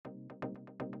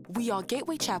We are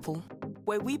Gateway Chapel,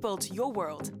 where we build your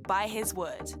world by His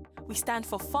Word. We stand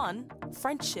for fun,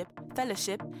 friendship,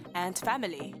 fellowship, and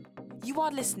family. You are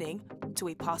listening to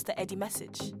a Pastor Eddie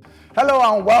message. Hello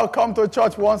and welcome to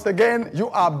church once again. You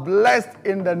are blessed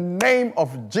in the name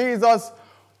of Jesus.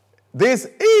 This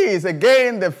is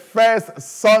again the first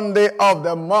Sunday of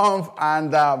the month,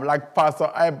 and like Pastor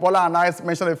Ebola and I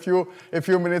mentioned a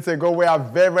few minutes ago, we are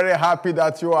very, very happy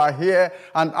that you are here,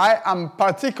 and I am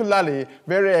particularly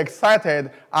very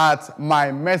excited at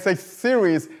my message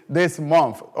series this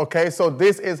month. Okay, so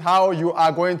this is how you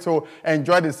are going to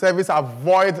enjoy the service.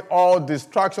 Avoid all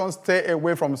distractions. Stay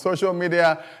away from social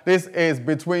media. This is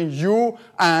between you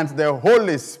and the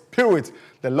Holy Spirit.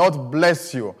 The Lord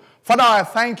bless you. Father, I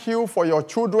thank you for your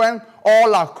children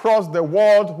all across the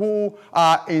world who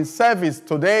are in service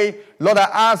today. Lord, I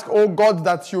ask, oh God,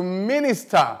 that you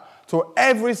minister to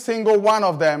every single one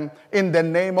of them in the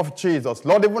name of Jesus.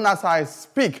 Lord, even as I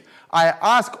speak, I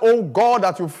ask, oh God,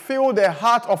 that you fill the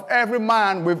heart of every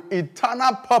man with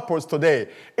eternal purpose today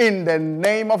in the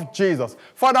name of Jesus.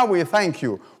 Father, we thank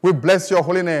you. We bless your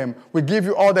holy name. We give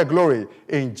you all the glory.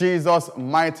 In Jesus'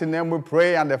 mighty name we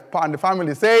pray, and the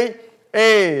family say,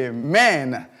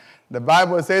 Amen. The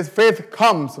Bible says faith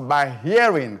comes by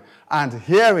hearing, and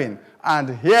hearing,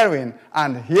 and hearing,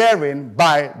 and hearing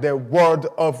by the word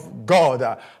of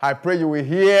God. I pray you will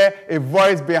hear a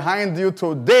voice behind you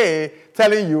today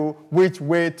telling you which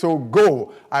way to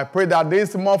go. I pray that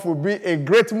this month will be a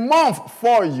great month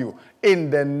for you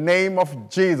in the name of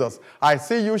Jesus. I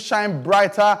see you shine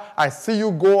brighter. I see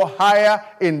you go higher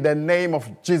in the name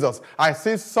of Jesus. I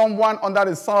see someone under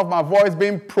the sound of my voice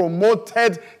being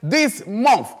promoted this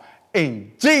month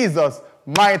in Jesus'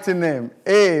 mighty name.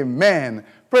 Amen.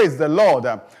 Praise the Lord.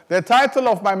 The title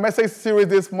of my message series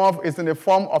this month is in the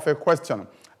form of a question.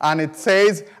 And it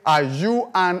says, are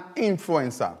you an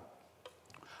influencer?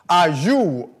 Are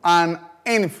you an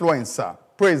influencer?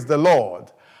 Praise the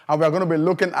Lord. And we're going to be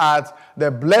looking at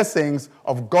the blessings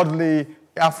of godly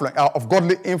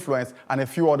influence and a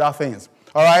few other things.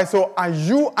 All right, so are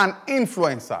you an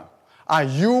influencer? Are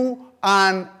you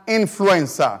an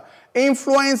influencer?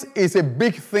 Influence is a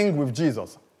big thing with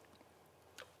Jesus.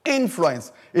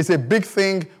 Influence is a big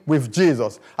thing with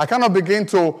Jesus. I cannot begin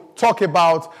to talk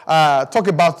about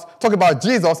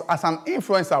Jesus as an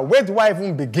influencer. Where do I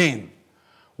even begin?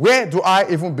 Where do I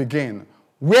even begin?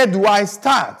 Where do I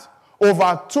start?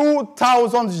 Over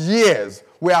 2,000 years,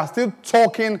 we are still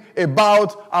talking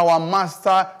about our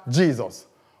Master Jesus.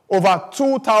 Over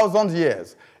 2,000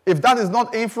 years. If that is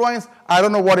not influence, I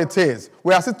don't know what it is.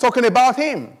 We are still talking about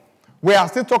him. We are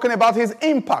still talking about his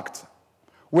impact.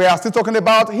 We are still talking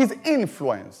about his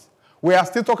influence. We are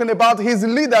still talking about his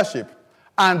leadership.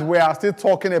 And we are still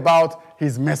talking about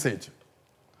his message.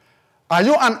 Are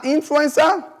you an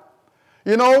influencer?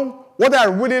 You know, what I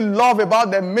really love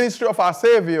about the ministry of our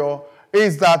Savior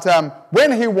is that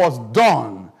when he was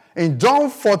done, in John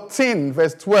 14,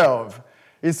 verse 12,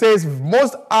 it says,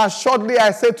 most assuredly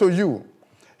I say to you,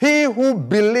 he who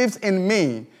believes in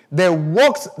me, the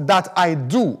works that I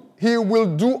do, he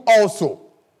will do also.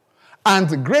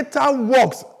 And greater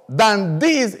works than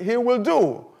these he will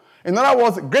do. In other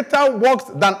words, greater works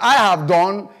than I have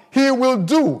done, he will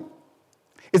do.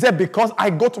 He said, because I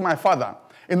go to my Father.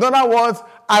 In other words,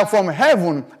 from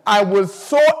heaven, I will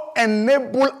so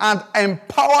enable and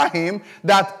empower him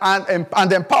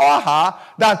and empower her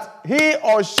that he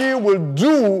or she will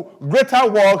do greater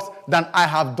works than I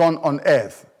have done on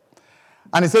earth.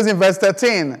 And it says in verse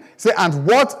 13, say, and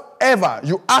whatever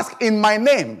you ask in my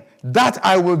name, that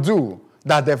I will do,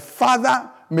 that the Father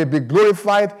may be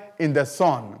glorified in the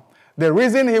Son. The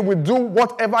reason he will do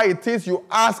whatever it is you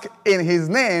ask in his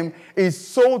name is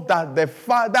so that the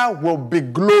Father will be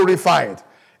glorified.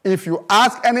 If you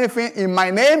ask anything in my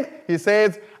name, he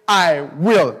says, I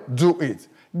will do it.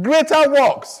 Greater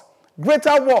works.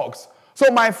 Greater works. So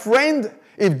my friend,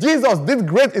 if Jesus did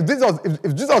great, if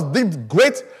Jesus did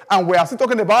great, and we are still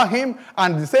talking about him,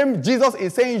 and the same Jesus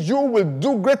is saying you will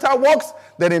do greater works,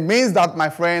 then it means that, my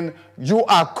friend, you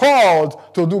are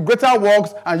called to do greater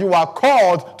works, and you are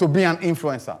called to be an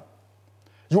influencer.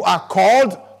 You are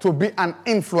called to be an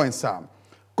influencer.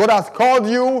 God has called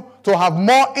you to have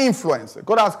more influence.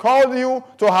 God has called you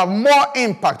to have more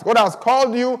impact. God has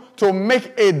called you to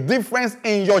make a difference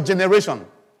in your generation.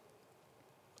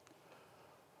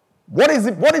 What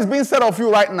is being said of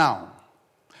you right now?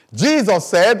 Jesus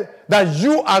said that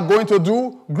you are going to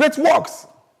do great works.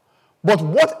 But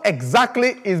what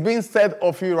exactly is being said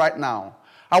of you right now?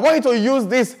 I want you to use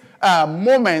this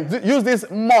use this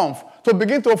month to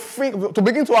begin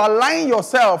to align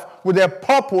yourself with the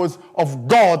purpose of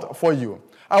God for you.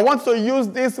 I want to use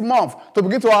this month to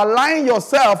begin to align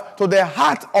yourself to the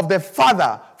heart of the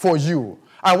Father for you.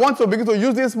 I want to begin to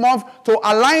use this month to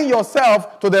align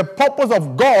yourself to the purpose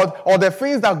of God or the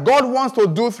things that God wants to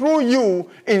do through you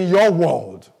in your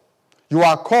world. You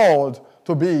are called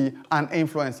to be an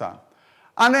influencer.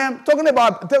 And then talking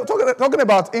about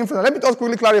influence, let me just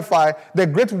quickly clarify the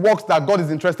great works that God is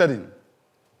interested in.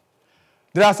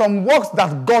 There are some works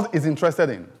that God is interested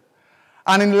in.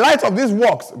 And in light of these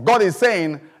works, God is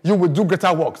saying, you will do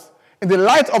greater works. In the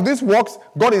light of these works,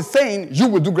 God is saying, you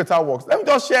will do greater works. Let me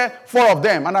just share 4 of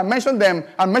them. And I mentioned them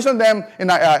in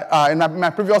my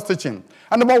previous teaching.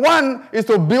 And number 1 is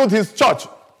to build his church.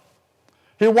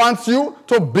 He wants you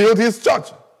to build his church.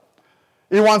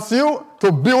 He wants you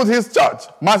to build his church.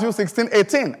 Matthew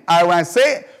 16:18. I will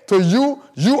say to you,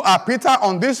 you are Peter,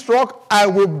 on this rock I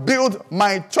will build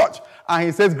my church. And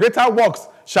he says, greater works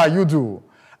shall you do.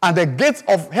 And the gates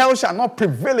of hell shall not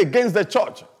prevail against the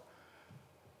church.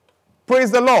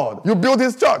 Praise the Lord. You build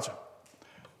his church.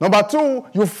 Number 2,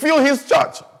 you fill his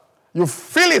church. You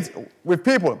fill it with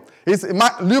people.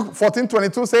 Luke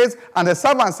 14:22 says, and the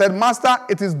servant said, Master,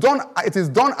 it is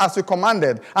done as you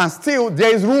commanded, and still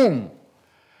there is room.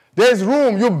 There is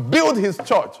room. You build his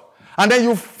church, and then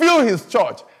you fill his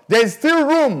church. There is still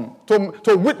room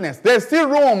to witness. There is still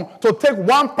room to take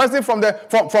one person from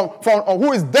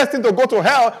who is destined to go to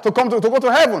hell to go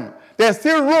to heaven. There is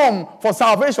still room for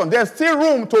salvation. There is still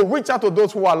room to reach out to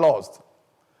those who are lost.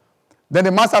 Then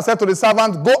the master said to the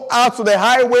servant, go out to the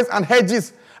highways and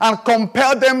hedges and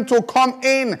compel them to come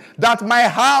in, that my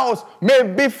house may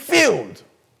be filled.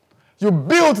 You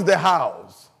build the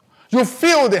house. You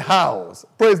fill the house.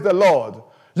 Praise the Lord.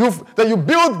 Then you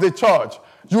build the church.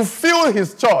 You fill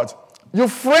his church. You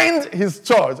friend his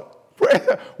church.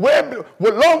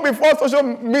 Long before social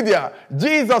media,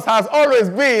 Jesus has always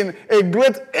been a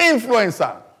great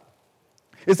influencer.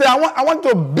 He said, I want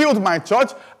to build my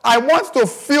church. I want to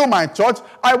fill my church.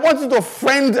 I want you to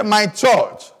friend my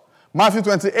church. Matthew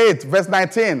 28, verse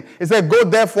 19. He said, go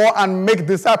therefore and make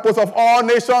disciples of all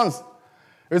nations.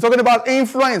 He's talking about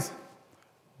influence.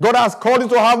 God has called you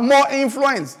to have more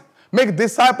influence. Make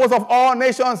disciples of all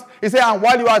nations. He said, and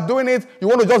while you are doing it, you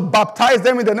want to just baptize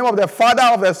them in the name of the Father,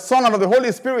 of the Son, and of the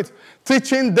Holy Spirit,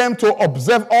 teaching them to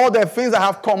observe all the things I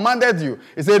have commanded you.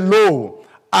 He said, lo,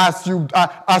 as you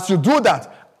do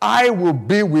that, I will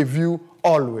be with you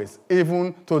always,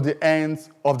 even to the ends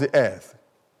of the earth.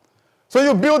 So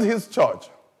you build his church.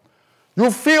 You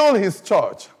fill his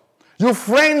church. You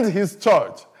friend his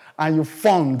church. And you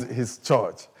fund his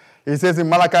church. He says in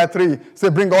Malachi 3,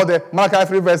 Malachi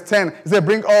 3 verse 10, he said,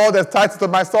 bring all the tithes to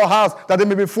my storehouse, that there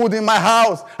may be food in my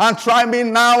house. And try me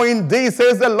now indeed,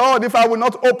 says the Lord, if I will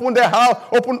not open the house,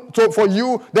 for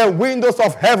you the windows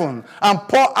of heaven, and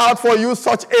pour out for you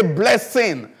such a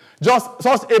blessing. Just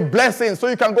such a blessing, so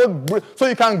you can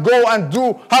go and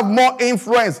have more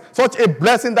influence. Such a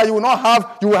blessing that you will not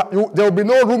have, there will be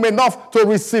no room enough to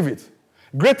receive it.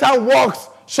 Greater works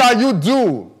shall you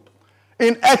do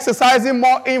in exercising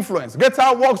more influence.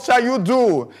 Greater works shall you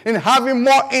do in having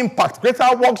more impact.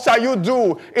 Greater works shall you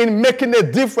do in making a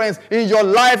difference in your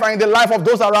life and in the life of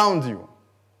those around you.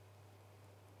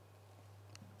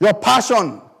 Your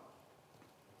passion,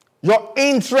 your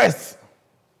interests,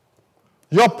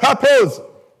 your purpose,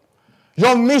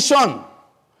 your mission,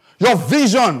 your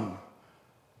vision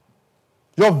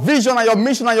and your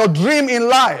mission and your dream in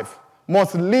life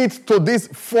must lead to these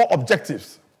 4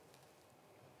 objectives.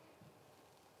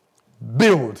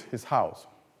 Build his house.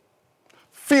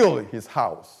 Fill his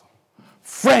house.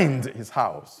 Friend his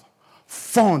house.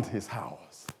 Fund his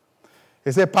house.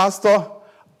 He said, Pastor,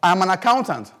 I'm an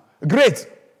accountant. Great.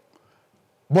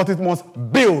 But it must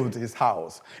build his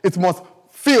house. It must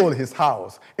fill his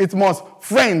house. It must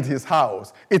friend his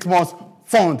house. It must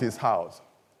fund his house.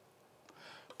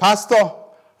 Pastor,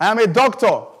 I am a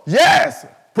doctor. Yes,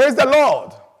 praise the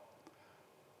Lord.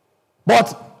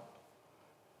 But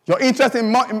your interest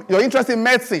in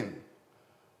medicine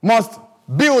must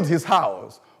build his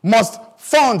house, must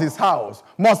fund his house,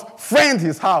 must friend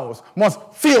his house, must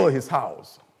fill his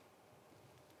house.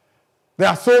 There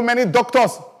are so many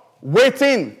doctors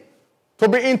waiting to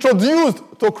be introduced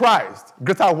to Christ.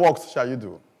 Greater works shall you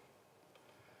do.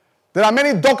 There are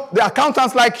many the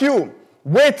accountants like you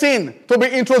waiting to be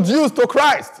introduced to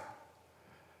Christ.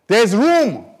 There is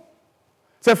room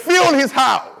to fill his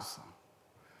house,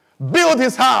 build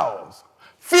his house,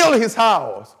 fill his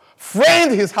house,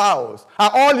 friend his house.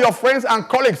 Are all your friends and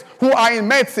colleagues who are in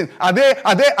medicine, are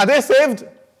they saved?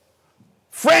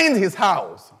 Friend his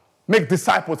house. Make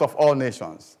disciples of all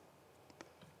nations.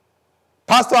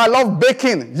 Pastor, I love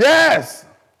baking. Yes.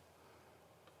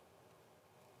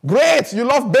 Great, you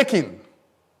love baking.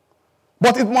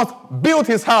 But it must build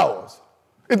his house.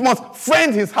 It must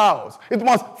friend his house. It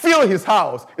must fill his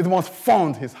house. It must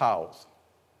fund his house.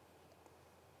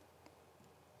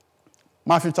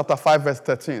 Matthew chapter 5, verse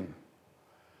 13.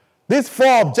 These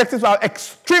 4 objectives are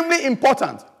extremely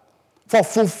important for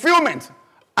fulfillment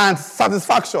and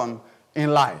satisfaction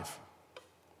in life.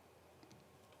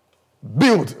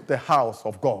 Build the house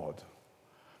of God.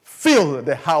 Fill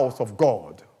the house of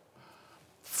God.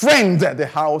 Friend the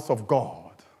house of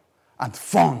God. And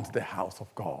fund the house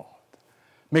of God.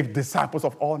 Make disciples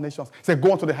of all nations. Say,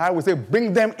 go onto the highway. Say,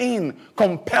 bring them in.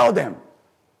 Compel them.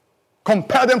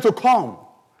 Compel them to come,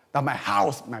 that my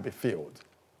house might be filled.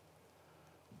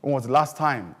 When was the last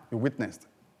time you witnessed?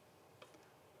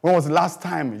 When was the last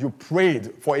time you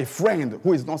prayed for a friend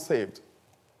who is not saved?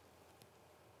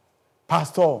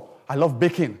 Pastor, I love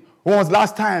baking. When was the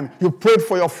last time you prayed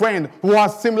for your friend who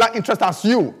has similar interests as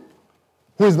you,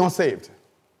 who is not saved?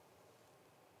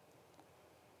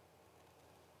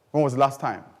 When was the last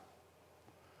time?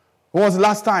 When was the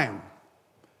last time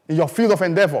in your field of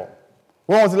endeavor?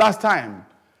 When was the last time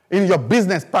in your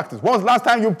business practice? When was the last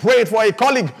time you prayed for a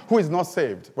colleague who is not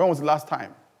saved? When was the last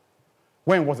time?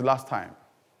 When was the last time?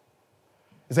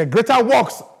 He said, greater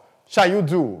works shall you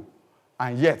do,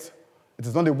 and yet it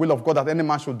is not the will of God that any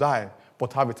man should die,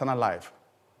 but have eternal life.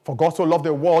 For God so loved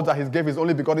the world that he gave his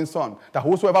only begotten Son, that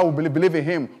whosoever will believe in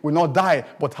him will not die,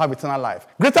 but have eternal life.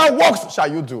 Greater works shall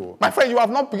you do. My friend, you have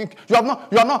not been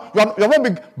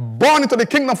born into the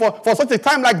kingdom for such a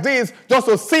time like this, just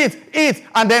to sit, eat,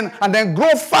 and then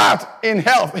grow fat in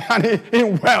health and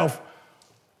in wealth.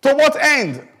 To what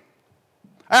end?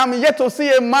 I am yet to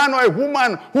see a man or a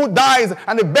woman who dies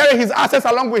and they bury his assets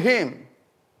along with him.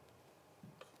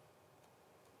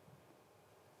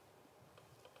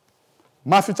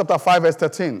 Matthew chapter 5, verse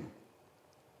 13.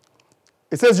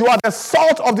 It says, you are the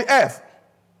salt of the earth.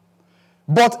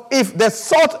 But if the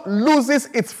salt loses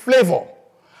its flavor,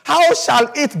 how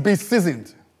shall it be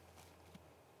seasoned?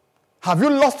 Have you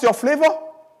lost your flavor?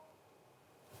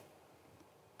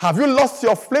 Have you lost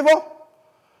your flavor?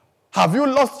 Have you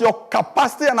lost your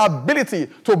capacity and ability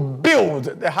to build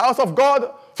the house of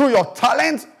God through your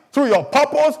talent, through your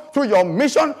purpose, through your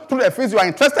mission, through the things you are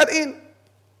interested in?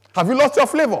 Have you lost your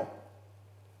flavor?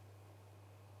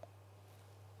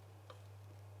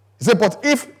 He said, but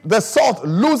if the salt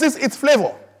loses its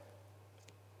flavor,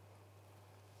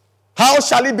 how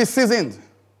shall it be seasoned?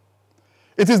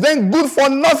 It is then good for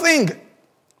nothing,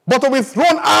 but to be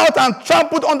thrown out and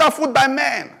trampled underfoot by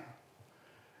men.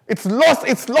 It's lost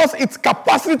its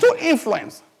capacity to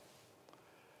influence.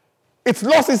 It's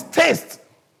lost its taste.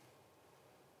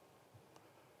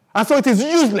 And so it is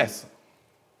useless.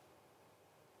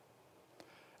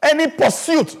 Any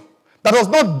pursuit that does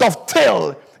not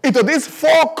dovetail into these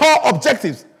 4 core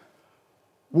objectives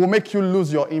will make you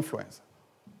lose your influence,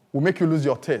 will make you lose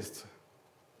your taste.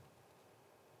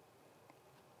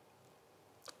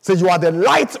 So you are the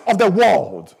light of the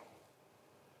world.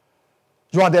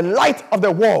 You are the light of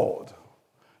the world.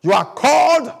 You are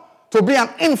called to be an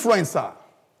influencer,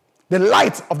 the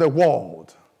light of the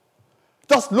world.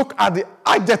 Just look at the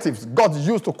adjectives God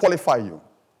used to qualify you.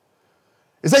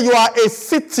 He said you are a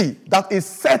city that is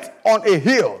set on a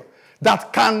hill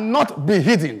that cannot be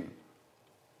hidden.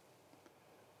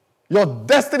 Your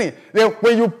destiny,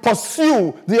 when you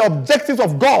pursue the objectives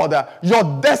of God,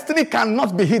 your destiny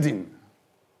cannot be hidden.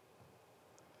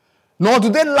 Nor do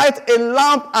they light a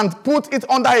lamp and put it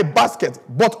under a basket,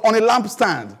 but on a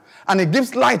lampstand, and it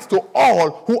gives light to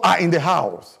all who are in the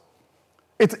house.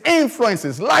 It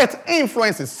influences, light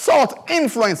influences, salt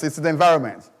influences the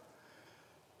environment.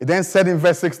 It then said in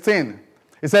verse 16,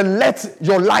 it said, let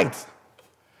your light,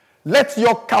 let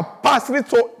your capacity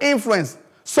to influence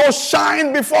so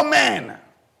shine before men.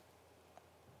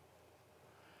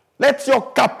 Let your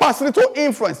capacity to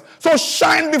influence so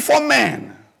shine before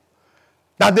men,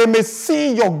 that they may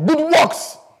see your good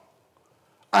works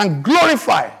and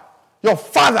glorify your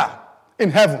Father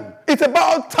in heaven. It's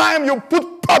about time you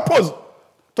put purpose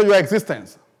to your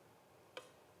existence.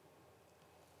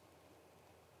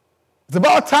 It's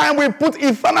about time we put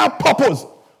eternal purpose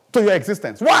to your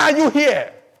existence. Why are you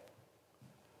here?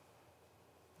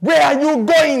 Where are you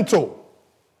going to?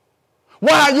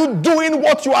 Why are you doing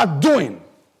what you are doing?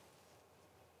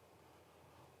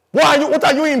 What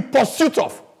are you in pursuit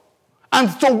of? And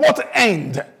to what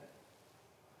end?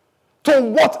 To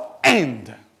what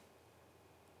end?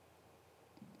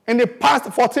 In the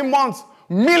past 14 months,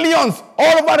 millions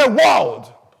all over the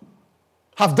world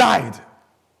have died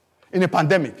in a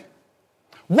pandemic.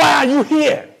 Why are you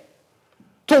here?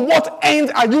 To what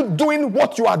end are you doing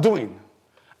what you are doing?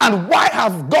 And why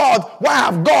have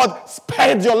God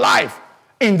spared your life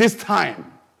in this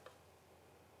time?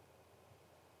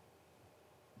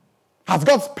 Has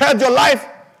God spared your life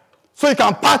so you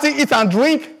can party, eat, and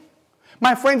drink?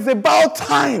 My friends, it's about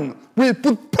time we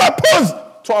put purpose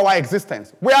to our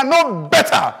existence. We are not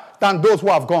better than those who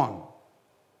have gone.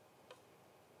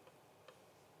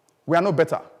 We are no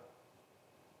better.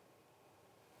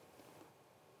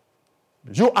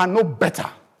 You are no better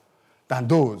than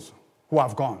those who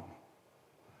have gone.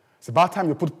 It's about time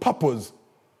you put purpose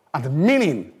and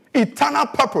meaning, eternal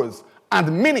purpose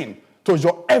and meaning to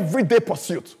your everyday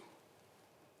pursuit.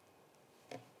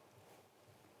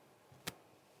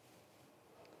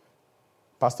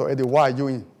 Pastor Eddie, why are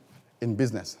you in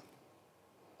business?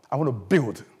 I want to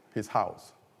build his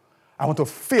house. I want to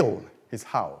fill his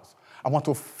house. I want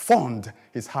to fund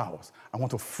his house. I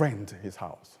want to friend his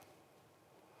house.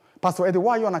 Pastor Eddie,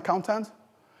 why are you an accountant?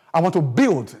 I want to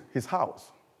build his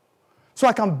house. So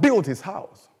I can build his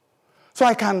house. So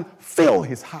I can fill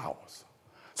his house.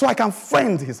 So I can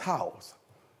friend his house.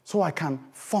 So I can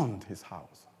fund his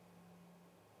house.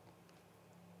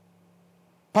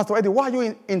 Pastor Eddie, why are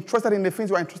you interested in the things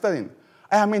you are interested in?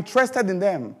 I am interested in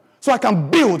them so I can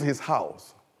build his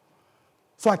house.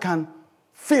 So I can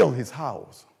fill his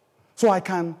house. So I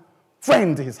can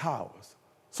friend his house.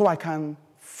 So I can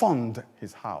fund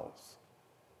his house.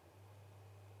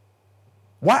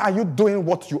 Why are you doing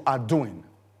what you are doing?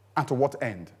 And to what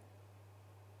end?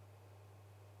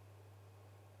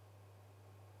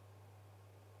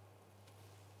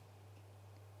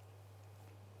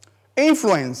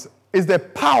 Influence is the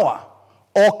power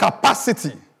or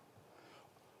capacity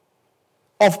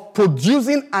of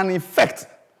producing an effect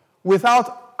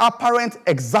without apparent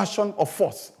exertion of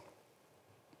force.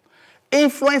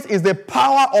 Influence is the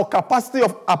power or capacity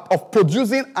of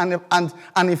producing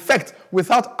an effect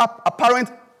without apparent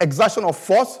exertion of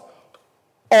force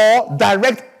or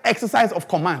direct exercise of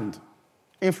command.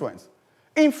 Influence.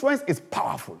 Influence is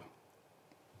powerful.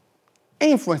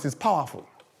 Influence is powerful.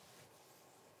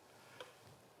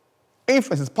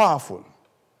 Influence is powerful.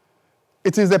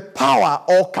 It is the power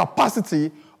or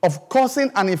capacity of causing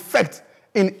an effect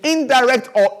in indirect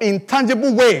or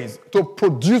intangible ways to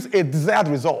produce a desired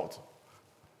result.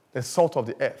 The salt of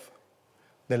the earth,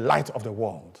 the light of the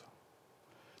world.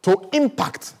 To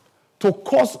impact, to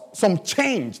cause some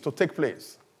change to take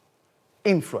place.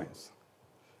 Influence.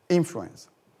 Influence.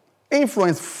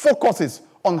 Influence focuses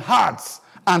on hearts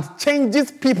and changes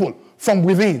people from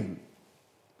within.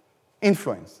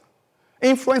 Influence.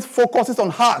 Influence focuses on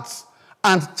hearts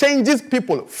and changes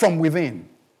people from within.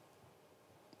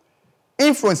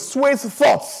 Influence sways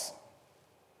thoughts.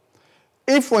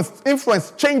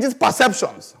 Influence changes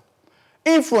perceptions.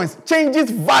 Influence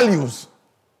changes values.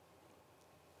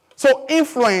 So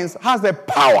influence has the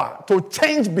power to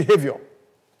change behavior.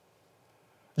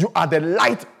 You are the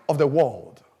light of the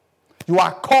world. You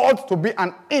are called to be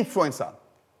an influencer,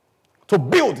 to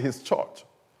build his church,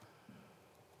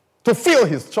 to fill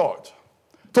his church,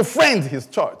 to friend his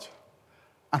church,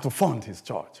 and to fund his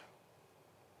church.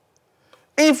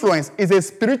 Influence is a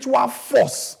spiritual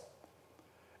force.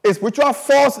 A spiritual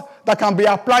force that can be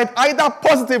applied either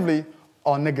positively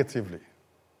or negatively.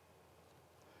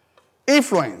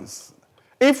 Influence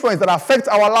that affects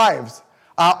our lives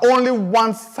are only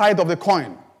one side of the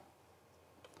coin.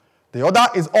 The other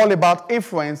is all about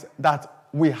influence that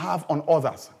we have on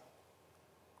others.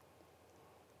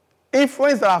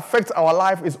 Influence that affects our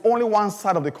life is only one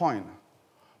side of the coin.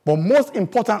 But most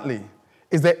importantly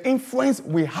is the influence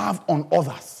we have on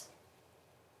others.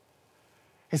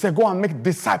 He said, go and make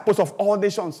disciples of all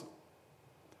nations.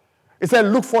 He said,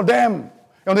 look for them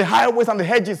on the highways and the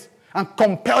hedges and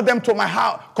compel them to my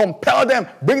house. Compel them,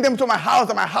 bring them to my house,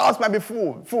 that my house might be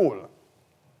full.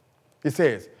 He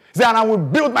says, and I will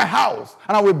build my house,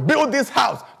 and I will build this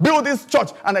house, build this church,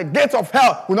 and the gates of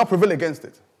hell will not prevail against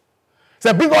it. He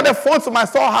said, bring all the funds to my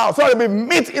storehouse, so there will be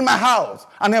meat in my house.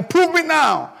 And then prove me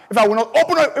now, if I will not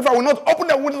open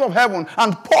the windows of heaven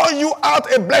and pour you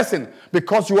out a blessing,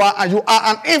 because you are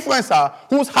an influencer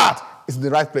whose heart is in the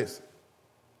right place.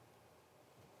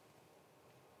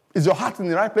 Is your heart in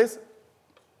the right place?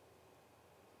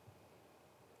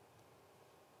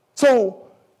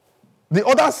 So, the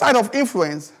other side of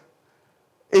influence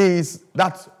is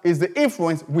the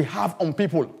influence we have on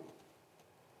people.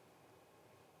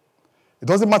 It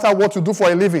doesn't matter what you do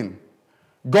for a living.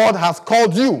 God has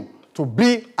called you to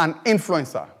be an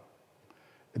influencer.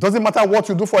 It doesn't matter what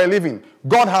you do for a living.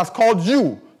 God has called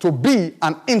you to be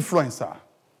an influencer.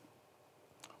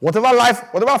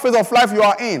 Whatever phase of life you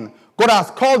are in, God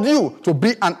has called you to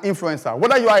be an influencer.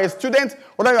 Whether you are a student,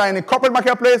 whether you are in a corporate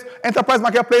marketplace, enterprise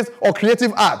marketplace, or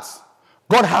creative arts,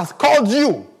 God has called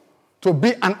you to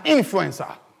be an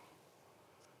influencer.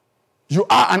 You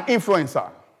are an influencer.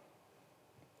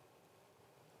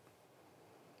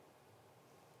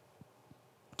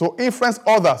 To influence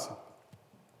others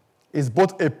is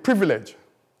both a privilege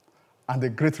and a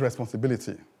great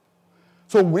responsibility.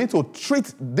 So we need to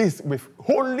treat this with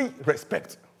holy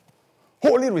respect.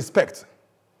 Holy respect.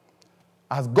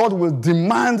 As God will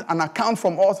demand an account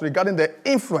from us regarding the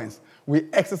influence we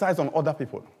exercise on other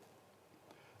people.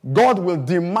 God will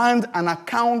demand an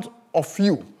account of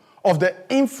you, of the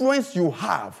influence you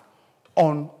have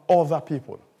on other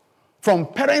people. From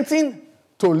parenting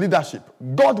to leadership,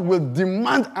 God will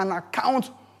demand an account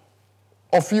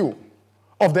of you,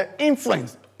 of the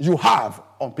influence you have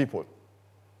on people.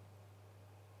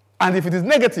 And if it is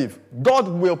negative, God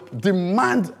will put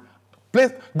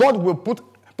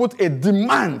a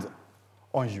demand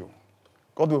on you.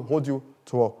 God will hold you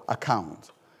to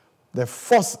account. The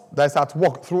force that is at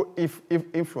work through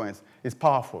influence is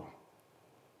powerful.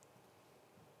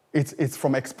 It's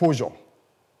from exposure.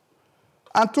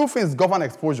 And two things govern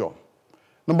exposure.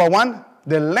 Number one,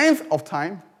 the length of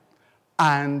time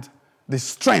and the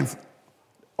strength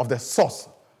of the source.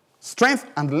 Strength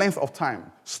and length of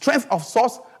time. Strength of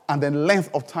source and the length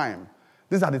of time.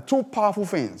 These are the two powerful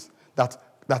things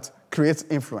that creates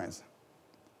influence.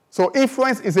 So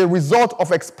influence is a result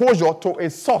of exposure to a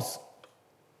source.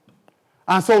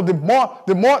 And so the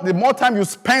more time you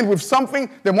spend with something,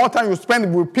 the more time you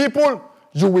spend with people,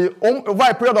 you will, over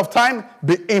a period of time,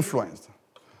 be influenced.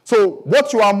 So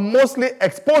what you are mostly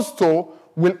exposed to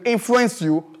will influence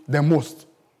you the most.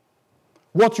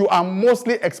 What you are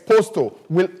mostly exposed to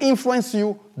will influence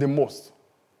you the most.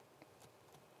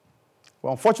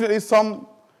 Well, unfortunately, some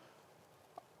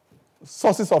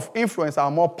sources of influence are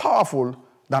more powerful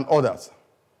than others.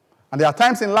 And there are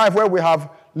times in life where we have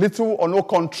little or no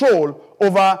control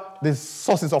over the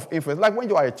sources of influence, like when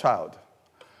you are a child.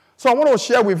 So I want to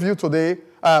share with you today,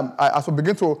 as I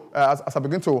begin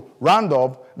to round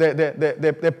up,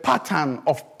 the pattern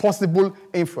of possible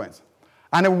influence.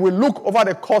 And we will look over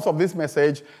the course of this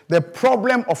message, the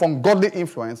problem of ungodly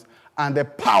influence and the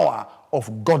power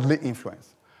of godly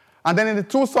influence. And then in the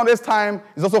 2 Sundays' time,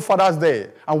 is also Father's Day,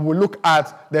 and we'll look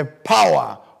at the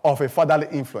power of a fatherly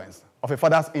influence, of a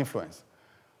father's influence.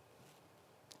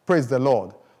 Praise the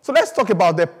Lord. So let's talk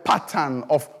about the pattern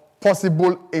of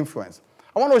possible influence.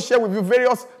 I want to share with you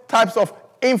various types of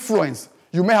influence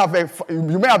you may have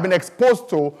been exposed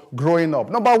to growing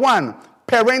up. Number one,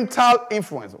 parental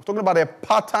influence. We're talking about a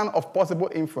pattern of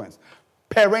possible influence.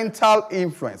 Parental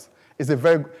influence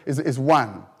is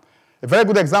one. A very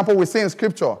good example we see in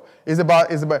Scripture is about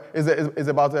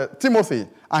Timothy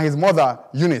and his mother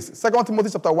Eunice. 2 Timothy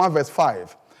chapter 1 verse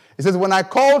 5. It says, "When I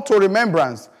call to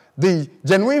remembrance the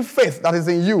genuine faith that is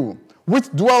in you, which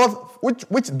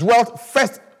dwelt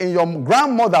first in your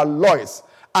grandmother Lois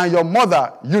and your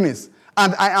mother Eunice,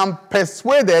 and I am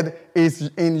persuaded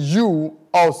is in you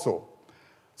also."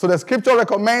 So the Scripture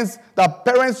recommends that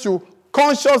parents should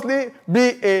consciously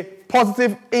be a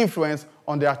positive influence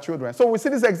on their children. So we see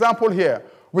this example here.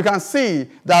 We can see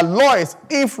that Lois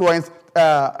influenced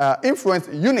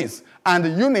Eunice, and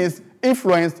Eunice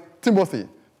influenced Timothy.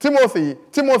 Timothy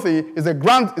is a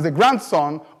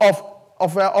grandson of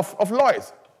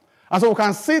Lois. And so we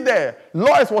can see there,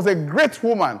 Lois was a great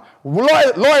woman.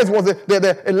 Lois was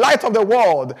a light of the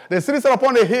world, the city set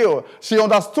upon a hill. She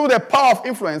understood the power of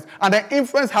influence, and then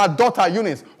influenced her daughter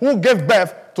Eunice, who gave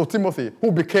birth to Timothy,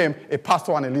 who became a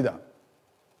pastor and a leader.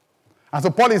 And so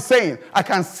Paul is saying, I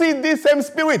can see this same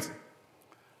spirit.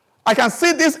 I can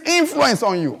see this influence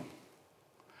on you.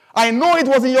 I know it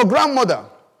was in your grandmother.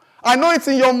 I know it's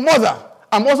in your mother.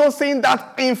 I'm also seeing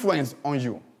that influence on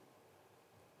you.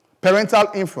 Parental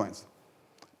influence.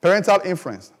 Parental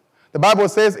influence. The Bible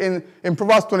says in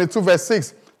Proverbs 22 verse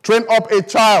 6, "Train up a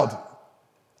child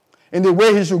in the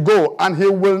way he should go, and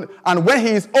when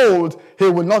he is old, he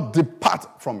will not depart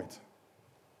from it."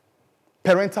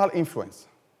 Parental influence.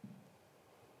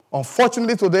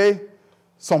 Unfortunately today,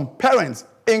 some parents,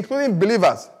 including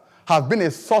believers, have been a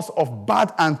source of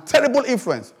bad and terrible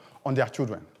influence on their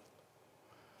children.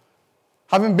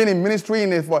 Having been in ministry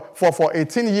for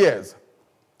 18 years,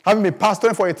 having been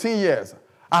pastoring for 18 years,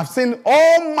 I've seen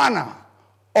all manner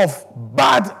of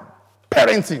bad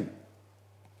parenting.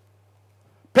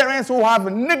 Parents who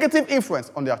have negative influence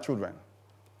on their children.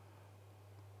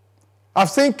 I've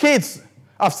seen parents,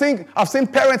 I've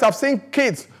seen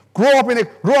kids Grow up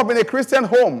in a Christian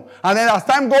home, and then as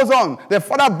time goes on, the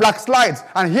father backslides,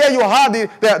 and here you have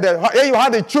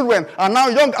the children, and now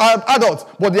young adults,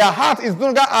 but their heart is no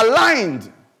longer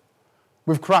aligned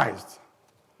with Christ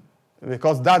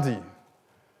because daddy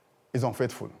is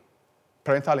unfaithful.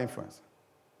 Parental influence.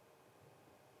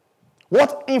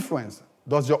 What influence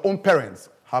does your own parents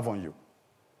have on you?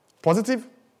 Positive?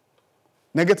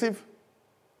 Negative?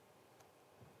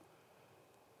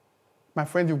 My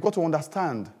friend, you've got to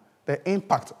understand the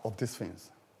impact of these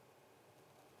things.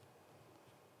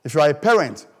 If you are a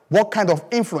parent, what kind of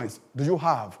influence do you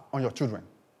have on your children?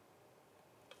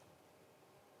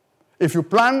 If you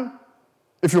plan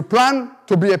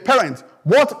to be a parent,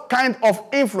 what kind of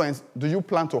influence do you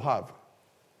plan to have?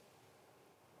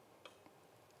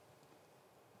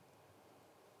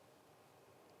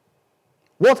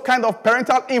 What kind of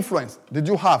parental influence did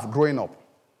you have growing up?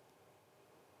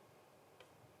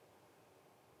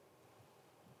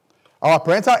 Our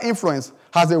parental influence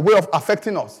has a way of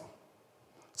affecting us.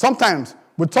 Sometimes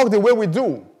we talk the way we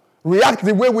do, react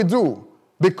the way we do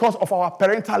because of our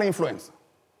parental influence.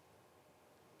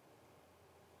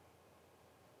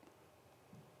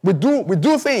 We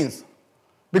do things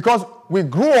because we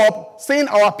grew up seeing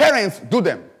our parents do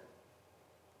them.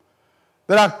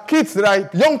 There are kids, there are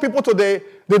young people today,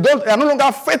 they are no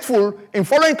longer faithful in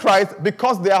following Christ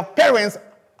because their parents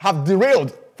have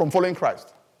derailed from following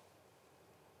Christ.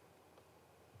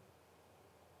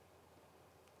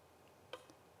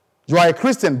 You are a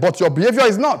Christian, but your behavior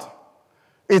is not.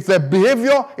 It's the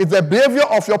behavior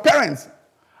of your parents.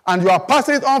 And you are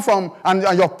passing it on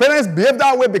and your parents behave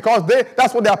that way because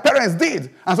that's what their parents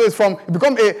did. And so it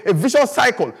becomes a vicious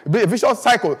cycle. A vicious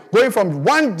cycle going from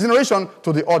one generation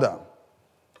to the other.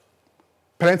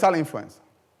 Parental influence.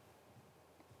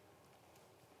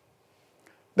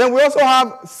 Then we also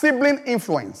have sibling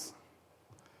influence.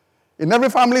 In every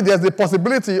family, there's the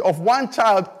possibility of one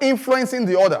child influencing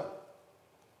the other.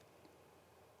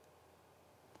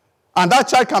 And that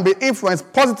child can be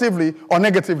influenced positively or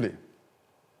negatively.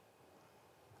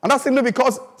 And that's simply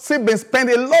because siblings spend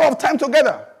a lot of time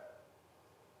together.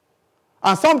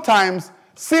 And sometimes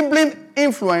sibling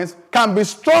influence can be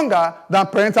stronger than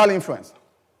parental influence.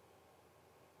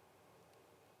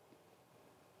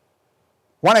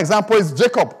 One example is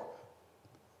Jacob.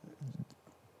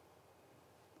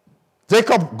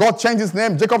 God changed his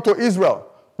name, Jacob, to Israel.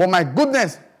 But my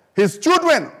goodness, his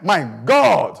children, my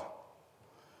God.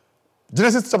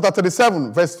 Genesis chapter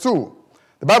 37, verse 2.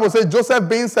 The Bible says Joseph,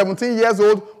 being 17 years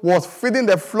old, was feeding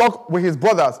the flock with his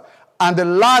brothers, and the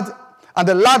lad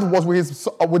was with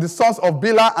the sons of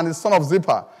Bilhah and the son of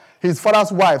Zilpah, his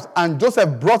father's wives. And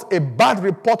Joseph brought a bad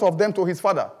report of them to his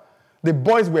father. The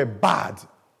boys were bad.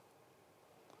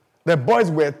 The boys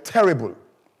were terrible.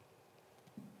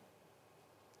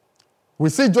 We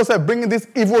see Joseph bringing this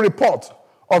evil report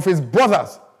of his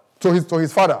brothers to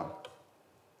his father.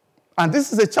 And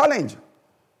this is a challenge.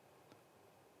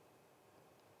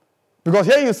 Because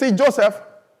here you see Joseph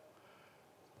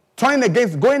going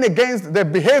against the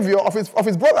behavior of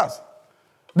his brothers.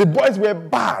 The boys were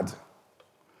bad.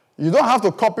 You don't have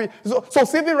to copy. So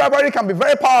sibling rivalry can be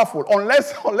very powerful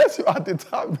unless you are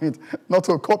determined not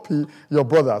to copy your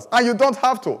brothers. And you don't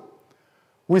have to.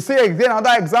 We see again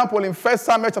another example in 1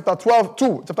 Samuel chapter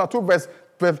 2,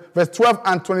 verse 12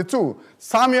 and 22.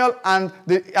 Samuel and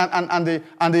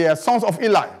the sons of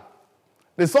Eli.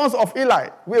 The sons of Eli,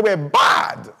 we were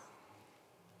bad.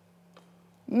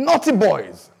 Naughty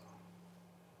boys.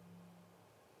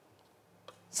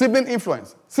 Sibling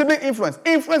influence.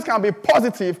 Influence can be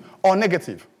positive or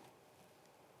negative.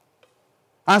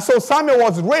 And so Samuel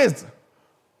was raised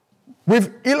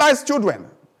with Eli's children.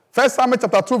 1 Samuel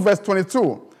chapter 2, verse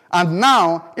 22. And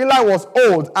now Eli was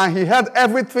old, and he heard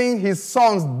everything his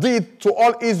sons did to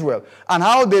all Israel, and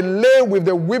how they lay with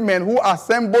the women who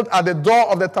assembled at the door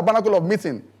of the tabernacle of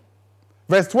meeting.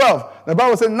 Verse 12, the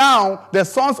Bible says, now the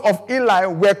sons of Eli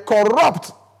were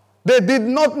corrupt. They did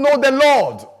not know the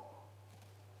Lord.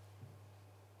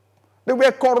 They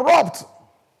were corrupt.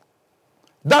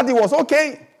 Daddy was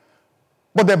okay,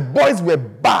 but the boys were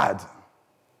bad.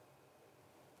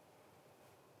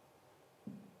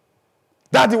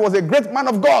 Daddy was a great man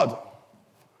of God,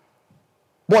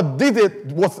 but did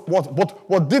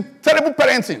terrible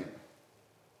parenting.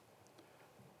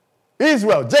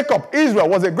 Israel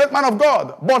was a great man of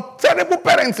God, but terrible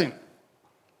parenting.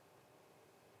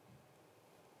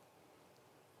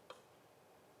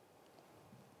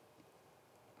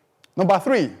 Number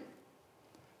 3,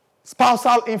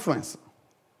 spousal influence.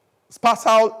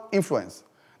 Spousal influence.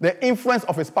 The influence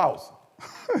of a spouse.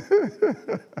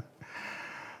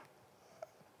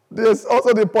 there's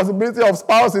also the possibility of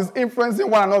spouses influencing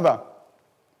one another.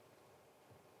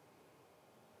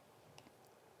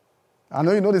 I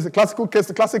know you know this is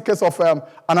the classic case of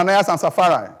Ananias and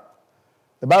Sapphira.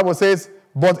 The Bible says,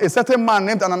 but a certain man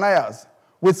named Ananias,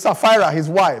 with Sapphira, his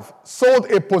wife,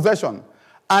 sold a possession,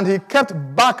 and he kept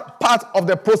back part of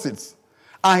the proceeds.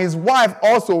 And his wife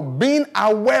also, being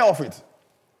aware of it,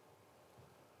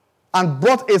 and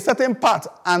brought a certain part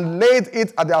and laid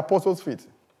it at the apostles' feet.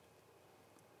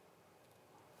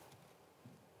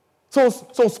 So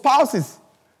spouses,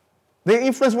 they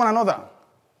influence one another.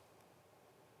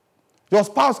 Your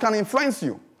spouse can influence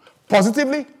you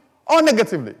positively or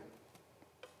negatively.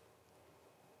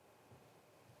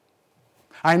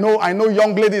 I know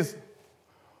young ladies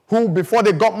who, before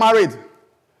they got married,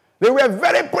 they were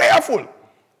very prayerful,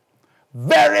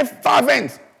 very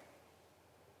fervent,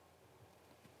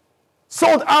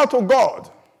 sold out to God.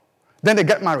 Then they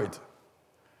get married.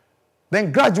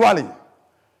 Then gradually,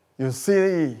 you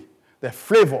see the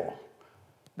flavor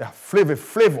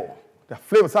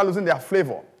start losing their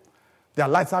flavor. Their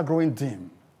lights are growing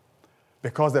dim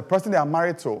because the person they are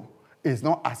married to is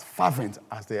not as fervent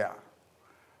as they are.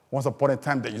 Once upon a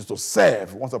time, they used to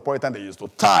serve. Once upon a time, they used to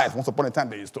tithe. Once upon a time,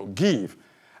 they used to give.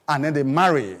 And then they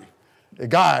marry a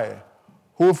guy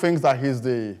who thinks that he's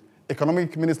the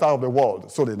economic minister of the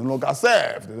world. So they no longer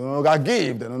serve. They no longer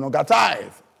give. They no longer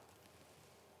tithe.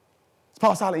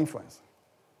 Spousal influence.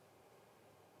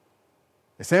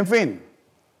 The same thing.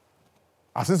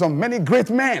 I've seen some many great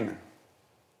men.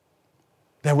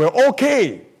 They were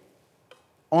okay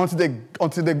until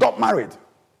they got married.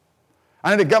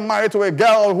 And then they get married to a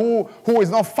girl who is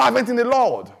not fervent in the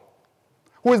Lord,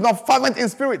 who is not fervent in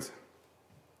spirit.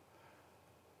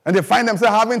 And they find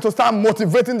themselves having to start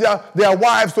motivating their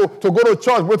wives to go to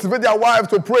church, motivate their wives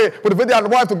to pray, motivate their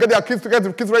wives to get their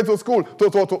kids ready to school,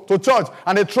 to church.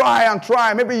 And they try and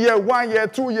try. Maybe year 1, year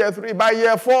 2, year 3. By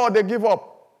year 4, they give up.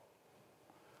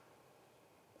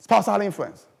 Spousal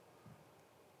influence.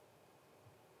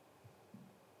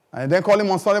 And then call him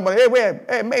on Sunday morning.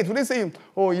 Hey, mate, will you see him?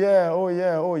 Oh, yeah.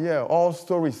 All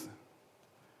stories.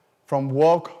 From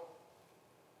work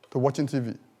to watching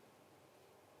TV.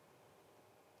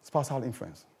 Spousal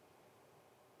influence.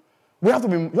 You have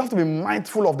to be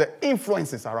mindful of the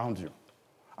influences around you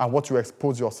and what you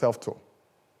expose yourself to.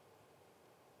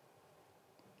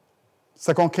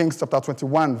 2 Kings chapter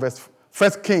 21,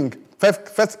 First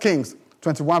Kings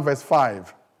 21, verse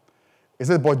 5. It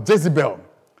says, but Jezebel,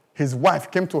 his wife,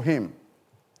 came to him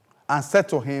and said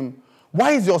to him,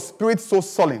 why is your spirit so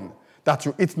sullen that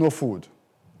you eat no food?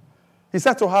 He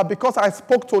said to her, because I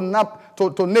spoke to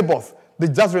Naboth the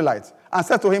Jezreelite and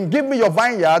said to him, give me your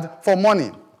vineyard for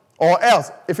money, or else,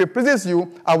 if it pleases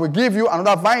you, I will give you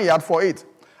another vineyard for it.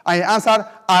 And he answered,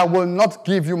 I will not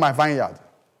give you my vineyard.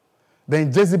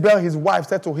 Then Jezebel, his wife,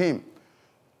 said to him,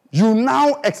 you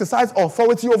now exercise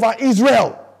authority over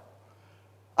Israel.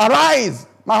 Arise,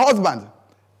 my husband,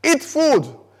 eat food.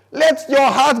 Let your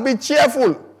heart be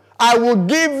cheerful. I will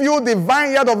give you the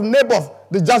vineyard of Naboth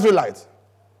the Jezreelite.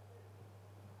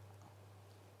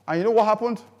 And you know what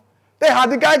happened? They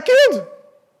had the guy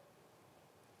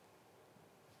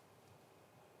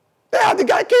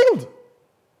killed.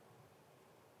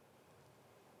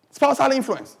 Spousal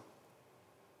influence.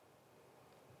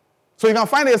 So you can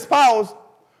find a spouse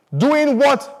doing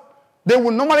what they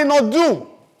would normally not do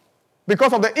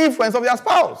because of the influence of their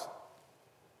spouse.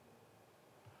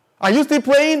 Are you still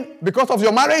praying because of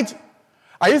your marriage?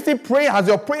 Are you still praying? Has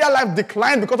your prayer life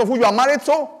declined because of who you are married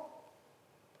to?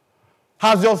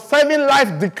 Has your serving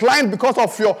life declined because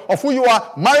of who you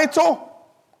are married to?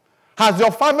 Has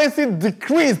your fervency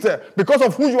decreased because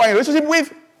of who you are in a relationship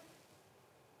with?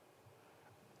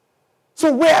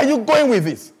 So where are you going with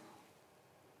this?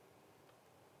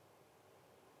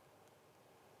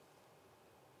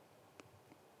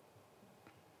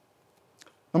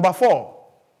 Number 4,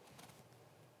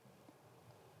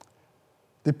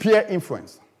 the peer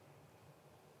influence.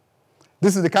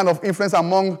 This is the kind of influence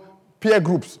among peer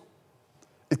groups.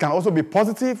 It can also be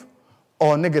positive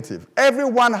or negative.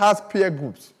 Everyone has peer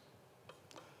groups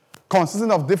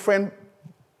consisting of different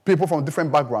people from different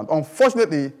backgrounds.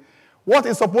 Unfortunately, what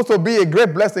is supposed to be a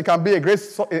great blessing can be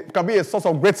a source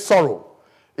of great sorrow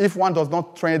if one does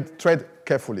not tread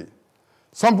carefully.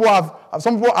 Some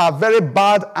people are very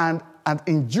bad and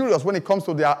injurious when it comes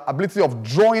to their ability of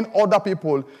drawing other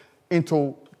people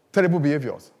into terrible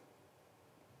behaviors.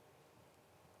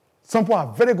 Some people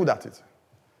are very good at it.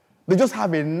 They just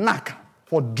have a knack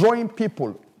for drawing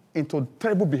people into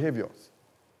terrible behaviors.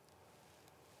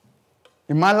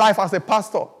 In my life as a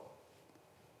pastor,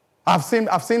 I've seen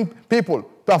people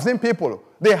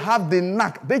they have the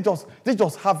knack. They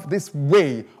just have this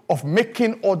way of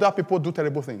making other people do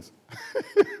terrible things.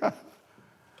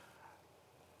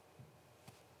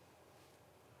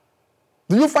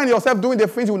 Do you find yourself doing the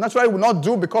things you naturally would not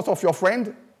do because of your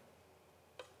friend?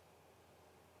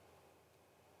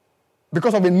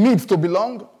 Because of a need to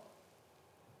belong?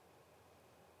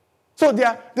 So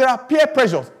there are peer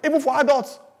pressures, even for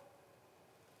adults.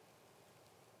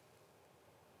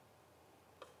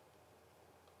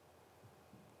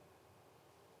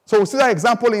 So we see that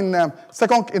example in 1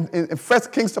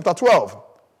 Kings chapter 12.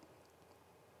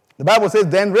 The Bible says,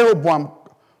 then Rehoboam,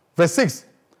 verse 6.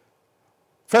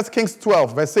 1 Kings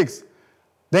 12, verse 6.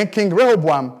 Then King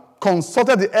Rehoboam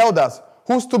consulted the elders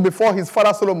who stood before his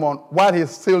father Solomon while he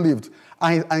still lived.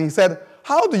 And he said,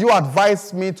 how do you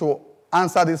advise me to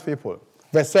answer these people?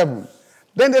 Verse 7.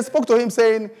 Then they spoke to him,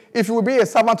 saying, if you will be a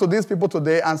servant to these people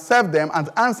today and serve them and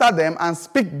answer them and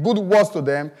speak good words to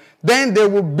them, then they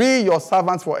will be your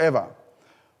servants forever.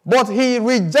 But he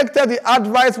rejected the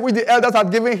advice which the elders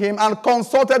had given him and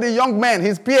consulted the young men,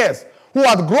 his peers, who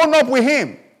had grown up with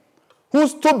him, who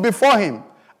stood before him.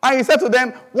 And he said to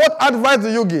them, what advice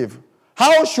do you give?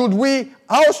 How should we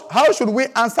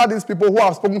answer these people who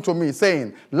have spoken to me,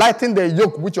 saying, lighten the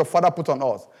yoke which your father put on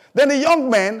us? Then the young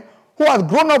men who had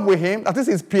grown up with him, that is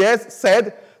his peers,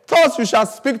 said, thus you shall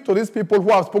speak to these people who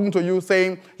have spoken to you,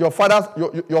 saying, your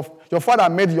father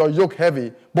made your yoke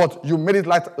heavy, but you made it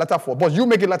lighter for us. But you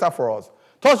make it lighter for us.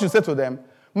 Thus you said to them,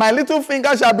 my little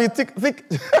finger shall be thick.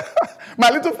 My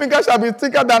little finger shall be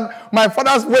thicker than my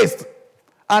father's waist.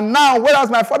 And now, whereas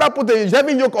my father put a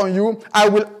heavy yoke on you, I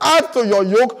will add to your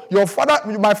yoke.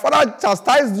 My father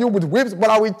chastised you with whips, but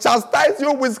I will chastise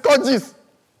you with scourges.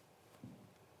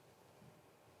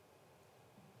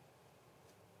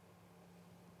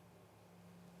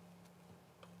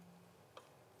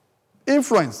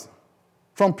 Influence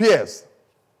from peers.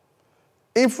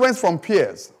 Influence from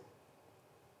peers.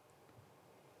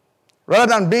 Rather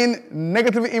than being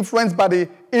negatively influenced by the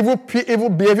evil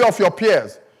behavior of your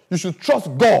peers, you should trust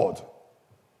God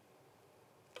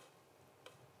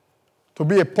to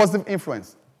be a positive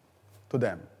influence to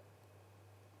them.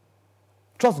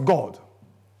 Trust God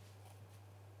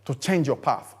to change your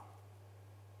path.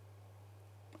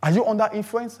 Are you under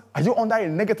influence? Are you under a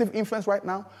negative influence right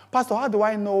now? Pastor, how do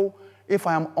I know if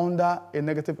I am under a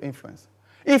negative influence?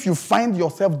 If you find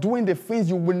yourself doing the things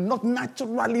you will not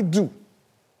naturally do,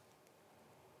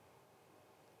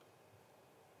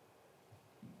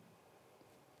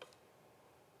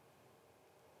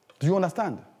 do you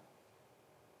understand?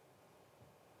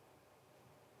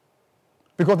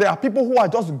 Because there are people who are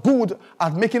just good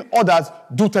at making others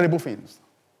do terrible things.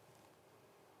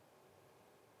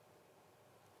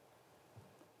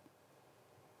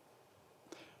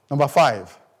 Number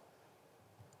 5,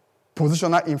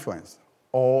 positional influence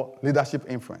or leadership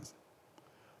influence.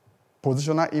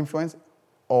 Positional influence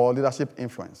or leadership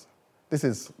influence. This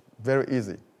is very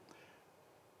easy.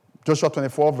 Joshua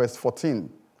 24, verse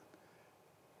 14.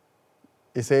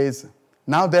 It says,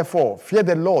 now therefore, fear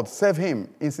the Lord, serve him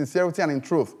in sincerity and in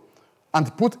truth,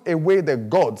 and put away the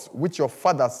gods which your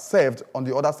fathers served on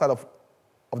the other side of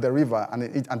the river and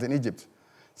in Egypt.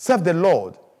 Serve the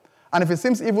Lord. And if it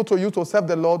seems evil to you to serve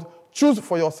the Lord, choose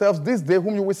for yourselves this day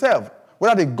whom you will serve,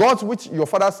 whether the gods which your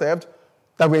father served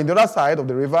that were in the other side of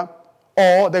the river,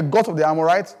 or the gods of the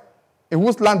Amorites in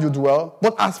whose land you dwell.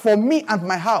 But as for me and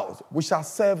my house, we shall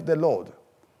serve the Lord.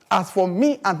 As for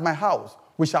me and my house,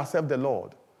 we shall serve the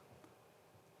Lord.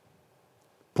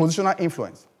 Positional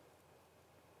influence.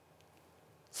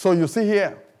 So you see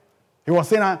here, he was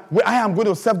saying, I am going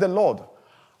to serve the Lord.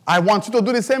 I want you to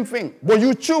do the same thing, but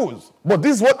you choose. But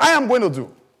this is what I am going to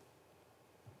do.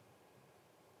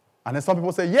 And then some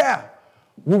people say, yeah,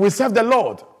 we will serve the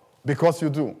Lord because you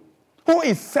do. Who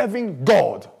is serving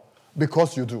God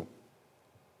because you do?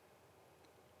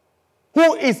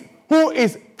 Who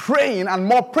is praying and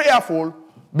more prayerful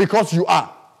because you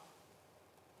are?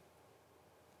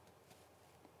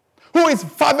 Who is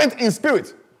fervent in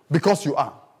spirit because you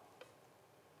are?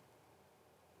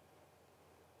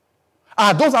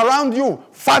 Are those around you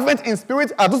fervent in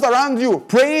spirit? Are those around you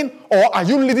praying, or are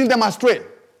you leading them astray?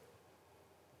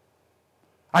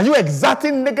 Are you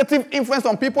exerting negative influence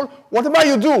on people? Whatever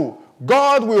you do,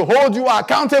 God will hold you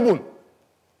accountable.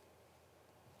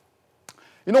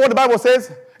 You know what the Bible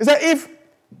says? It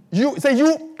says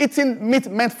you eating meat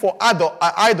meant for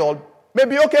idol may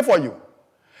be okay for you.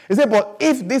 It said, but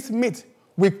if this meat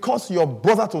will cause your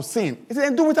brother to sin, it said,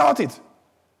 then do without it.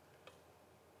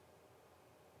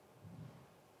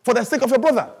 For the sake of your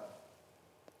brother.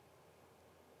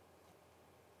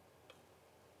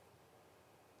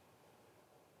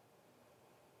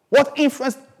 What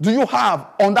influence do you have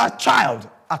on that child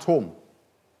at home?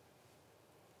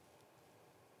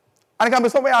 And it can be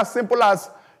somewhere as simple as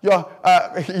your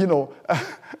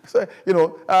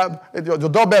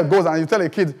doorbell goes and you tell a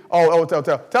kid,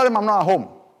 tell him I'm not at home.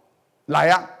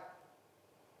 Liar.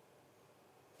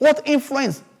 What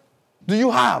influence do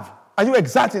you have? Are you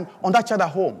exerting on that child at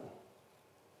home?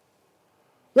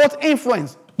 What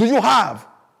influence do you have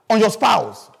on your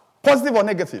spouse? Positive or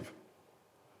negative?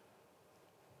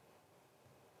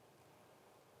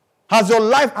 Has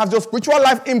your spiritual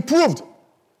life improved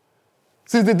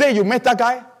since the day you met that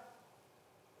guy?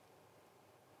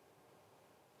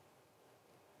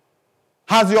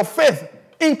 Has your faith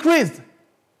increased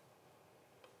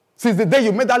since the day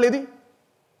you met that lady?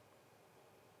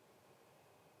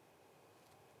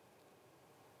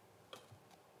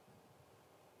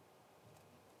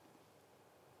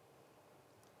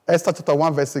 Esther chapter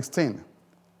 1 verse 16.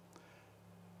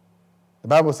 The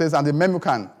Bible says, and the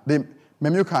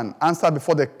Memucan answered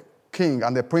before the king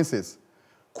and the princes,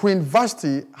 Queen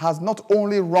Vashti has not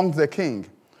only wronged the king,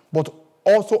 but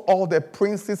also all the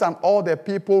princes and all the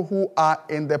people who are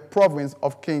in the province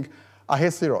of King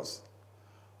Ahasuerus.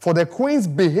 For the queen's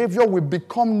behavior will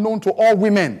become known to all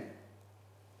women,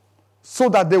 so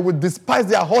that they will despise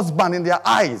their husband in their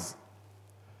eyes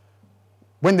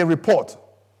when they report.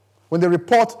 When they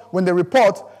report,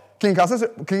 King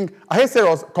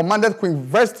Ahasuerus commanded Queen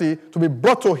Vashti to be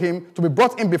brought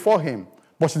in before him,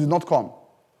 but she did not come.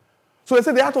 So they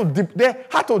said they had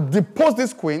to depose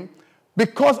this queen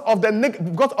because of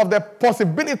the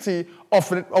possibility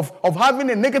of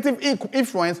having a negative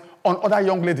influence on other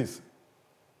young ladies.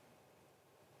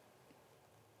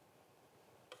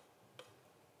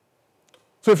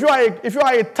 So if you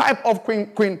are a type of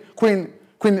Queen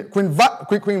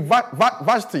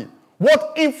Vashti,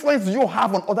 what influence do you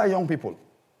have on other young people?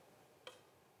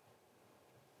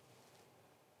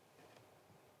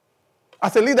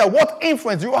 As a leader, what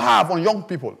influence do you have on young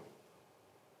people?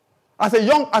 As a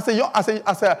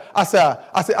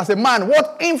man,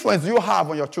 what influence do you have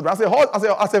on your children? As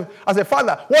a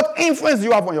father, what influence do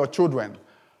you have on your children?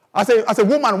 As a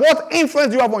woman, what influence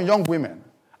do you have on young women?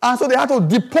 And so they had to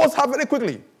depose her very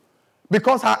quickly.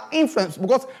 Because her influence,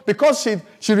 because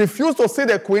she refused to see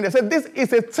the queen, they said this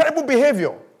is a terrible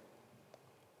behavior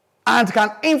and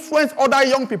can influence other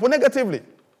young people negatively.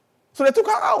 So they took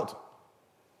her out.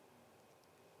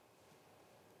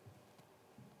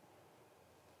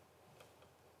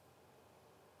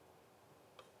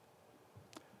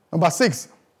 Number 6,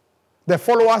 the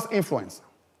followers' influence.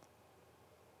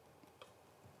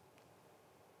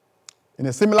 In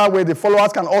a similar way, the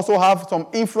followers can also have some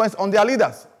influence on their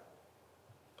leaders.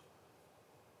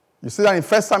 You see that in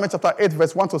 1 Samuel chapter 8,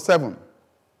 verse 1 to 7.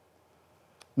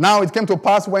 Now it came to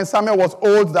pass when Samuel was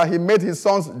old that he made his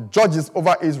sons judges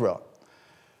over Israel.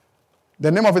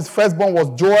 The name of his firstborn was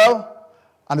Joel,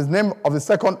 and his name of the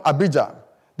second Abijah.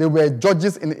 They were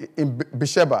judges in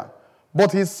Beersheba.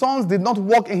 But his sons did not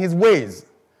walk in his ways.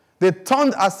 They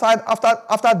turned aside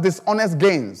after dishonest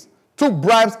gains, took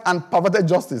bribes, and perverted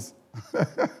justice.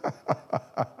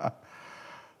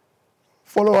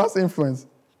 Followers' influence.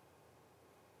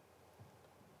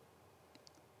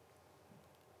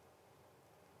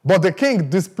 But the king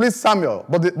displeased Samuel.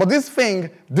 But this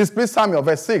thing displeased Samuel,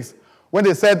 verse 6, when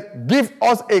they said, give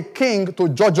us a king to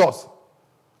judge us.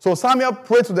 So Samuel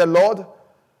prayed to the Lord,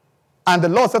 and the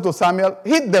Lord said to Samuel,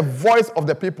 heed the voice of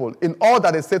the people in all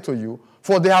that they say to you,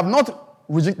 for they have not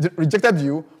rejected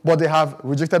you, but they have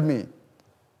rejected me,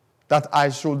 that I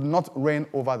should not reign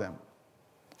over them.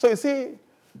 So you see,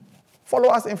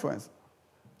 followers' influence.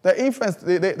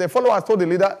 The followers told the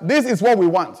leader, this is what we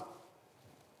want.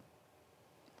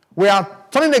 We are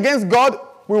turning against God.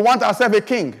 We want ourselves a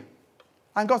king.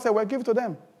 And God said, well, give it to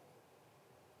them.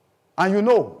 And you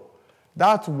know,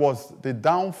 that was the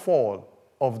downfall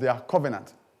of their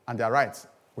covenant and their rights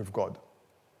with God.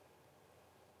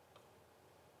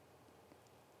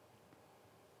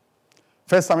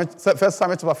 First Samuel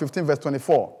chapter 15, verse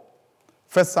 24.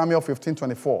 1 Samuel 15,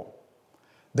 24.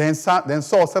 Then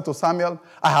Saul said to Samuel,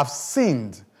 I have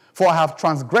sinned, for I have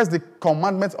transgressed the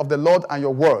commandments of the Lord and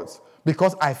your words,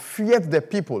 because I feared the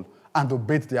people and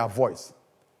obeyed their voice.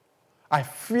 I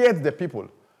feared the people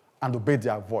and obeyed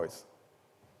their voice.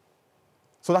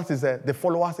 So that is the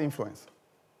followers' influence.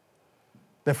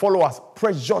 The followers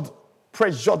pressured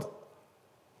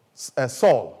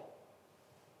Saul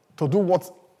to do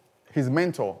what his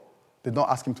mentor did not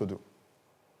ask him to do.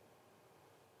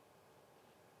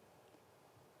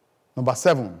 Number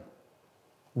 7,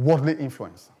 worldly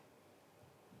influence.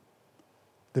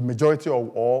 The majority of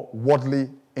all worldly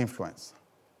influence.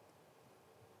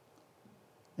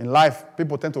 In life,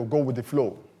 people tend to go with the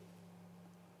flow.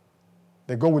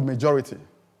 They go with majority.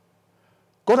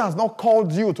 God has not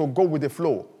called you to go with the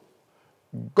flow.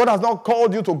 God has not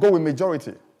called you to go with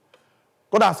majority.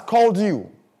 God has called you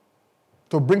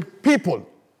to bring people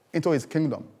into his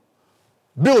kingdom,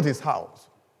 build his house,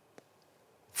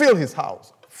 fill his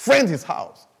house, friend his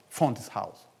house, fund his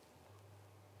house.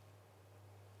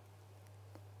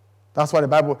 That's why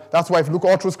if you look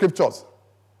all through scriptures,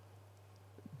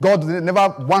 God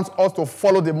never wants us to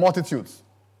follow the multitudes.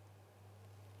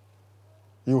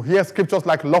 You hear scriptures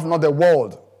like love not the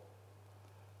world.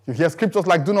 You hear scriptures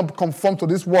like do not conform to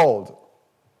this world.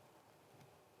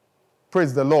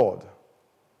 Praise the Lord.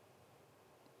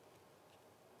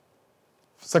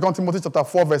 2 Timothy chapter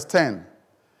 4 verse 10.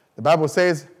 The Bible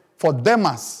says, for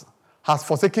Demas has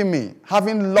forsaken me,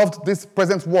 having loved this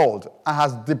present world, and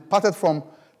has departed from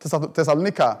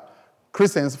Thessalonica,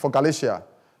 Crescens for Galatia,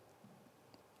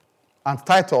 and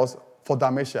Titus for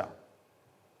Dalmatia.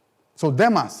 So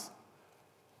Demas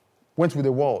went with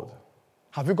the world.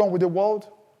 Have you gone with the world?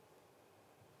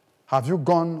 Have you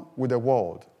gone with the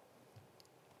world?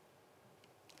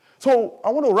 So I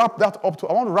want to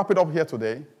wrap it up here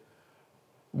today.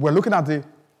 We're looking at the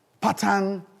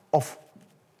pattern of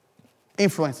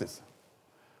influences.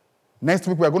 Next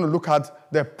week, we're going to look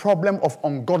at the problem of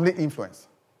ungodly influence.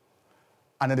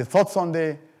 And then the third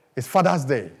Sunday is Father's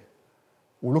Day.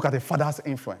 We'll look at the father's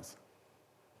influence.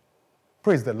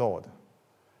 Praise the Lord.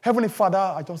 Heavenly Father,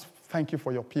 I just thank you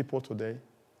for your people today.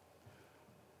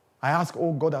 I ask,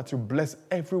 oh God, that you bless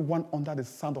everyone under the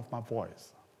sound of my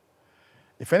voice.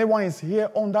 If anyone is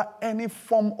here under any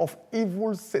form of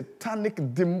evil, satanic,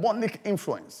 demonic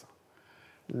influence,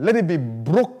 let it be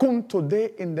broken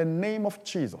today in the name of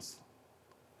Jesus.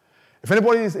 If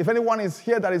anyone is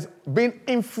here that is being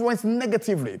influenced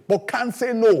negatively but can't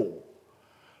say no,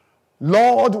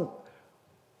 Lord,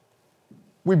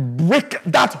 we break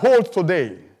that hold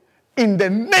today in the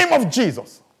name of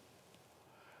Jesus.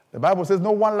 The Bible says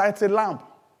no one lights a lamp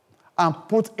and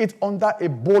puts it under a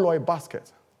bowl or a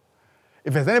basket.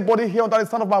 If there's anybody here under the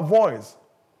sound of my voice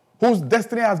whose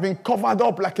destiny has been covered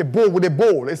up like a bowl with a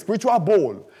bowl, a spiritual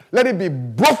bowl, let it be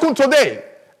broken today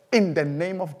in the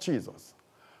name of Jesus.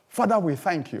 Father, we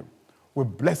thank you. We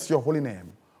bless your holy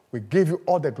name. We give you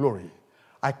all the glory.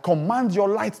 I command your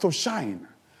light to shine.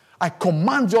 I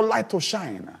command your light to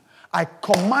shine. I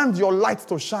command your light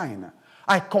to shine.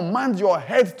 I command your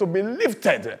head to be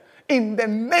lifted in the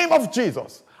name of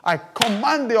Jesus. I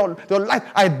command your light.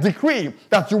 I decree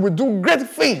that you will do great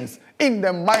things in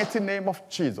the mighty name of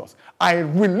Jesus. I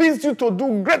release you to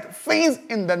do great things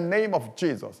in the name of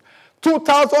Jesus.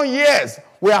 2,000 years,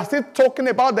 we are still talking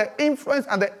about the influence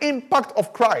and the impact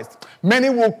of Christ. Many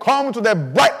will come to the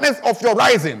brightness of your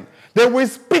rising. They will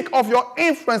speak of your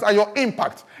influence and your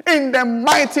impact in the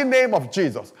mighty name of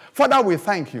Jesus. Father, we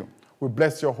thank you. We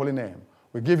bless your holy name.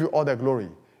 We give you all the glory.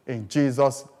 In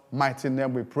Jesus' mighty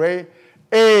name we pray.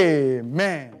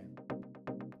 Amen.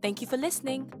 Thank you for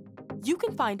listening. You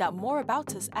can find out more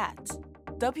about us at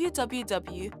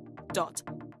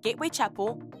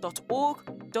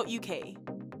www.gatewaychapel.org.uk.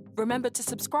 Remember to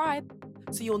subscribe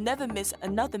so you'll never miss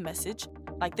another message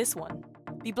like this one.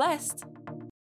 Be blessed.